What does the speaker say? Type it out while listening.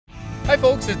Hi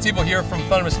folks, it's Evo here from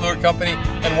Thundermist Lure Company,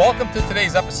 and welcome to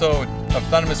today's episode of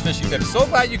Thundermist Fishing Tips. So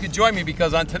glad you could join me,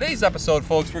 because on today's episode,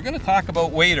 folks, we're going to talk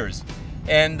about waders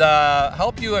and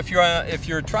help you if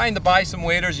you're trying to buy some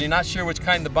waders, you're not sure which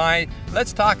kind to buy.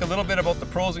 Let's talk a little bit about the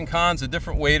pros and cons of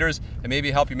different waders and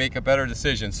maybe help you make a better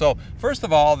decision. So first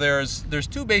of all, there's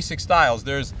two basic styles.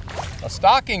 There's a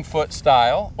stocking foot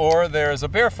style, or there's a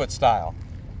barefoot style.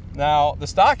 Now, the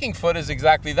stocking foot is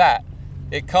exactly that.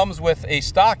 It comes with a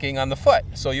stocking on the foot.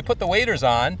 So you put the waders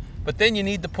on, but then you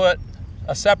need to put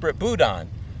a separate boot on.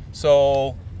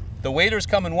 So the waders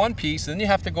come in one piece, then you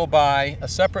have to go buy a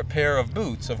separate pair of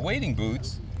boots, of wading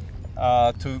boots,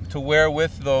 to wear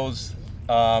with those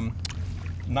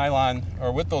nylon,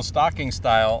 or with those stocking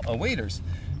style waders.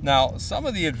 Now, some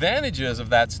of the advantages of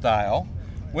that style,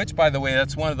 which by the way,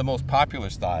 that's one of the most popular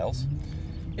styles,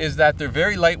 is that they're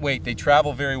very lightweight. They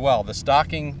travel very well. The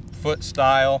stocking foot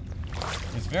style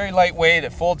is very lightweight.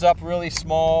 It folds up really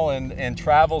small and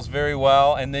travels very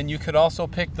well. And then you could also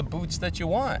pick the boots that you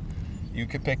want. You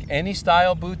could pick any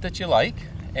style boot that you like,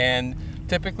 and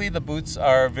typically the boots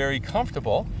are very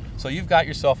comfortable. So you've got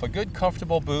yourself a good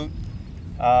comfortable boot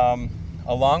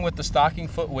along with the stocking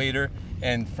foot wader,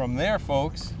 and from there,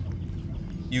 folks,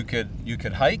 you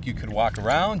could hike, you could walk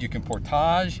around, you can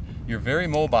portage. You're very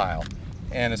mobile.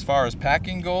 And as far as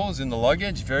packing goes in the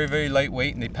luggage, very, very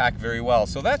lightweight, and they pack very well.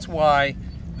 So that's why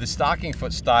the stocking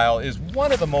foot style is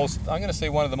one of the most, I'm gonna say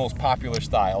one of the most popular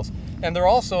styles. And they're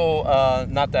also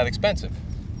not that expensive.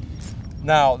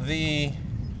 Now, the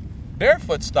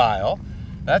barefoot style,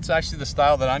 that's actually the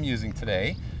style that I'm using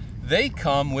today. They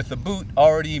come with the boot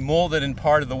already molded in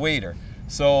part of the wader.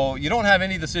 So you don't have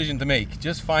any decision to make.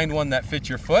 Just find one that fits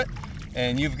your foot,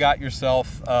 and you've got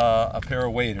yourself a pair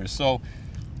of waders. So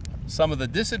some of the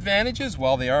disadvantages,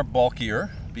 well, they are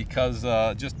bulkier because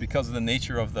just because of the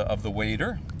nature of the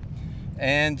wader,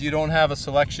 and you don't have a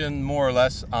selection more or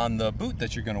less on the boot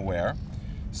that you're going to wear.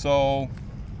 So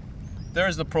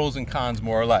there's the pros and cons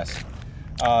more or less.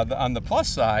 On the plus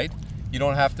side, you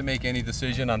don't have to make any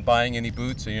decision on buying any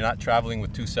boots, so you're not traveling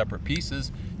with two separate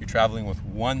pieces. You're traveling with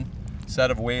one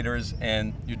set of waders,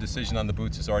 and your decision on the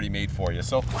boots is already made for you.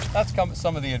 So that's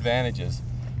some of the advantages.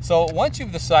 So once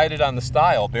you've decided on the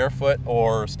style, barefoot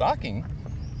or stocking,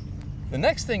 the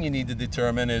next thing you need to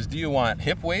determine is, do you want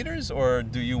hip waders or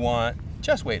do you want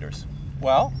chest waders?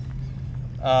 Well,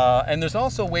 and there's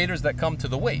also waders that come to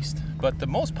the waist, but the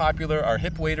most popular are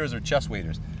hip waders or chest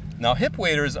waders. Now, hip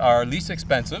waders are least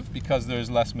expensive because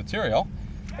there's less material,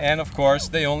 and of course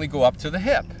they only go up to the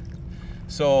hip.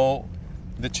 So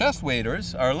the chest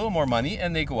waders are a little more money,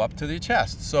 and they go up to the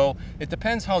chest. So it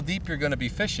depends how deep you're going to be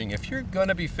fishing. If you're going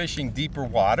to be fishing deeper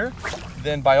water,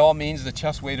 then by all means the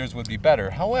chest waders would be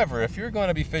better. However, if you're going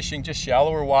to be fishing just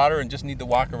shallower water and just need to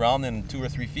walk around in 2 or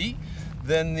 3 feet,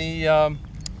 then the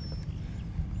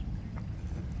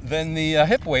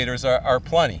hip waders are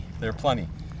plenty. They're plenty.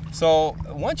 So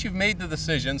once you've made the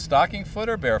decision, stocking foot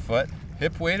or barefoot,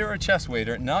 hip wader or chest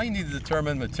wader, now you need to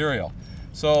determine material.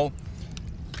 So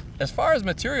as far as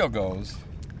material goes,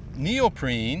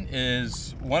 neoprene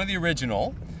is one of the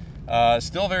original,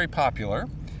 still very popular.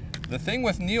 The thing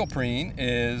with neoprene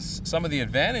is some of the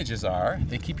advantages are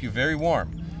they keep you very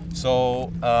warm.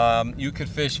 So you could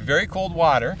fish very cold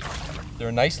water.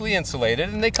 They're nicely insulated,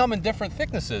 and they come in different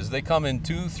thicknesses. They come in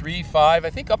 2, 3, 5, I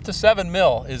think up to 7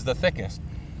 mil is the thickest.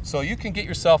 So you can get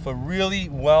yourself a really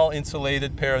well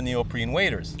insulated pair of neoprene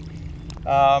waders.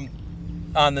 On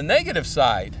the negative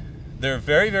side, they're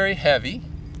very, very heavy.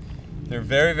 They're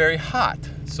very, very hot.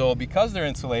 So because they're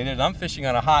insulated, I'm fishing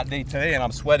on a hot day today and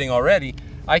I'm sweating already.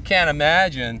 I can't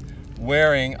imagine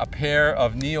wearing a pair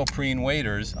of neoprene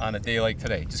waders on a day like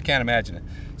today. Just can't imagine it.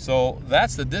 So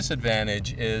that's the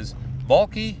disadvantage, is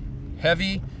bulky,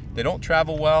 heavy, they don't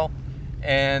travel well,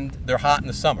 and they're hot in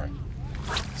the summer.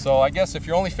 So I guess if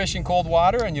you're only fishing cold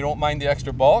water and you don't mind the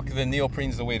extra bulk, then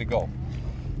neoprene's the way to go.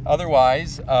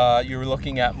 Otherwise, you're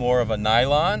looking at more of a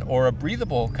nylon or a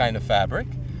breathable kind of fabric,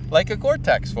 like a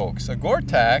Gore-Tex, folks. A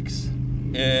Gore-Tex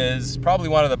is probably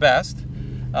one of the best.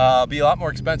 Be a lot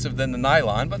more expensive than the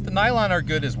nylon, but the nylon are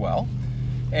good as well.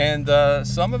 And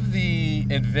some of the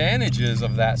advantages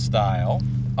of that style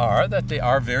are that they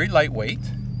are very lightweight,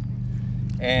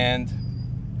 and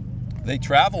they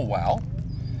travel well,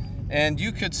 and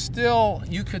you could still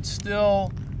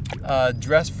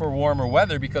dress for warmer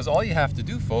weather, because all you have to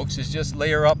do, folks, is just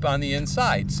layer up on the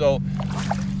inside. So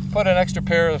put an extra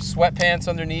pair of sweatpants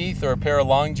underneath or a pair of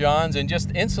long johns and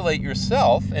just insulate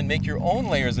yourself and make your own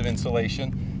layers of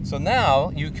insulation. So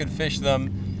now you could fish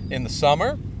them in the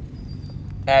summer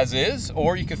as is,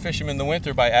 or you could fish them in the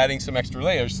winter by adding some extra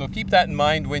layers. So keep that in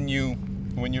mind when you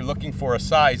when you're looking for a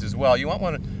size as well. You want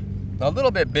one a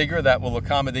little bit bigger that will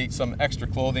accommodate some extra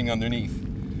clothing underneath.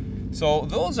 So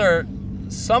those are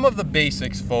some of the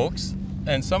basics, folks,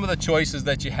 and some of the choices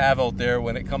that you have out there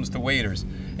when it comes to waders.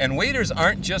 And waders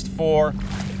aren't just for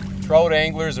trout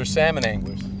anglers or salmon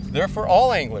anglers. They're for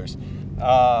all anglers.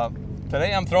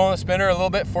 Today I'm throwing a spinner a little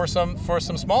bit for some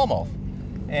smallmouth.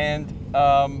 And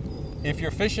if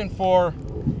you're fishing for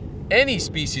any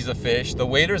species of fish, the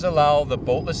waders allow the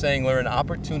boatless angler an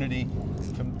opportunity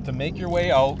to make your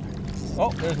way out.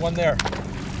 Oh, there's one there.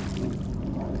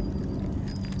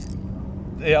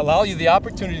 They allow you the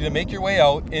opportunity to make your way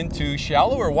out into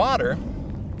shallower water,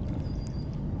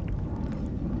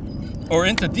 or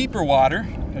into deeper water,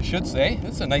 I should say.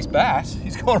 That's a nice bass.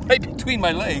 He's going right between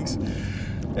my legs.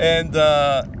 And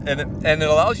it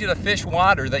allows you to fish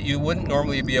water that you wouldn't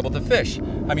normally be able to fish.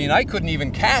 I mean, I couldn't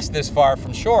even cast this far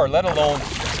from shore, let alone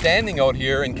standing out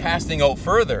here and casting out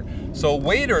further. So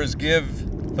waders give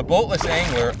the boatless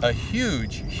angler a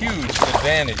huge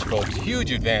advantage, folks,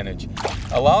 huge advantage,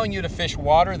 allowing you to fish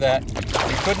water that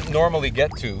you couldn't normally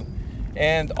get to,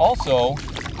 and also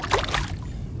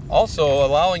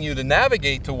allowing you to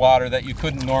navigate to water that you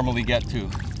couldn't normally get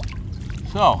to.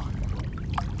 So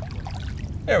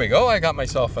there we go. I got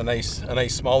myself a nice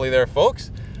smallie there,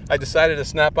 folks. I decided to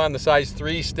snap on the size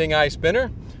 3 sting eye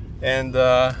spinner, and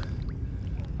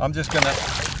I'm just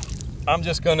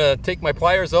gonna take my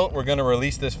pliers out. We're gonna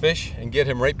release this fish and get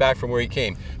him right back from where he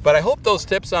came. But I hope those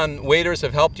tips on waders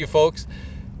have helped you, folks.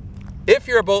 If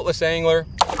you're a boatless angler,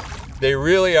 they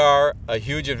really are a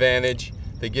huge advantage.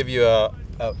 They give you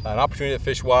an opportunity to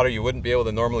fish water you wouldn't be able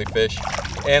to normally fish.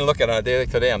 And look at, on a day like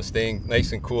today, I'm staying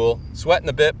nice and cool, sweating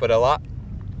a bit, but a lot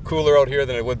cooler out here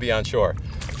than it would be on shore.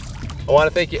 I want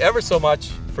to thank you ever so much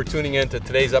for tuning in to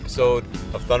today's episode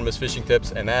of Thundermist Fishing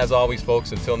Tips. And as always,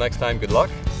 folks, until next time, good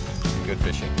luck and good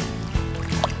fishing.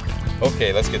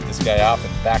 Okay, let's get this guy off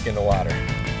and back in the water.